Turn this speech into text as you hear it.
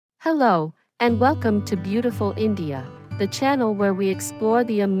Hello, and welcome to beautiful India, the channel where we explore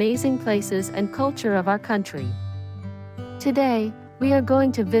the amazing places and culture of our country. Today, we are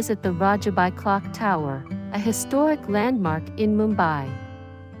going to visit the Rajabai Clock Tower, a historic landmark in Mumbai.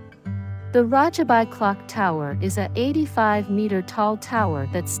 The Rajabai Clock Tower is a 85-meter tall tower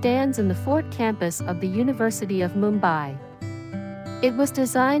that stands in the fort campus of the University of Mumbai. It was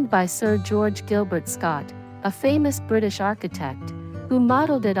designed by Sir George Gilbert Scott, a famous British architect, who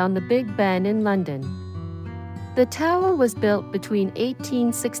modelled it on the Big Ben in London. The tower was built between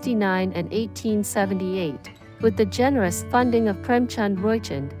 1869 and 1878, with the generous funding of Premchand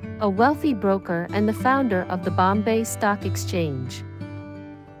Roychand, a wealthy broker and the founder of the Bombay Stock Exchange.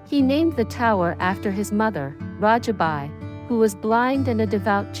 He named the tower after his mother, Rajabai, who was blind and a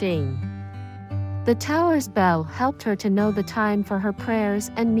devout Jain. The tower's bell helped her to know the time for her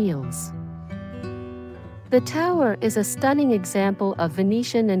prayers and meals. The tower is a stunning example of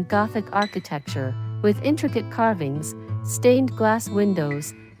Venetian and Gothic architecture, with intricate carvings, stained glass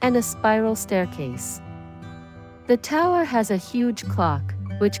windows, and a spiral staircase. The tower has a huge clock,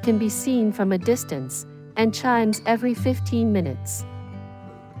 which can be seen from a distance, and chimes every 15 minutes.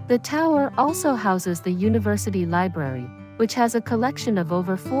 The tower also houses the University Library, which has a collection of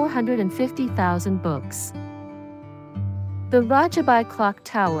over 450,000 books. The Rajabai Clock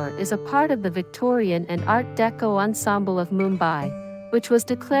Tower is a part of the Victorian and Art Deco ensemble of Mumbai, which was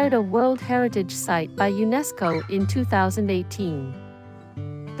declared a World Heritage Site by UNESCO in 2018.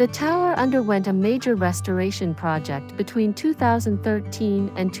 The tower underwent a major restoration project between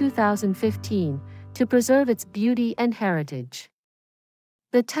 2013 and 2015 to preserve its beauty and heritage.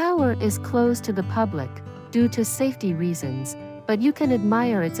 The tower is closed to the public due to safety reasons, but you can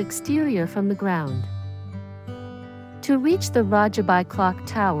admire its exterior from the ground. To reach the Rajabai Clock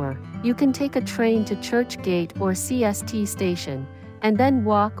Tower, you can take a train to Church Gate or CST station, and then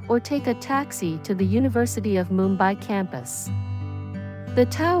walk or take a taxi to the University of Mumbai campus. The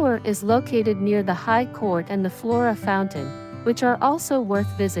tower is located near the High Court and the Flora Fountain, which are also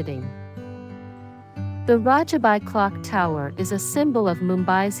worth visiting. The Rajabai Clock Tower is a symbol of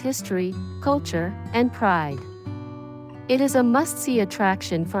Mumbai's history, culture, and pride. It is a must-see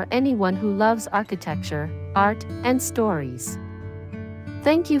attraction for anyone who loves architecture, art, and stories.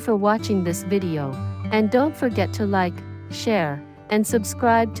 Thank you for watching this video, and don't forget to like, share, and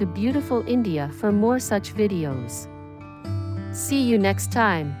subscribe to Beautiful India for more such videos. See you next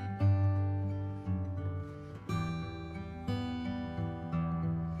time.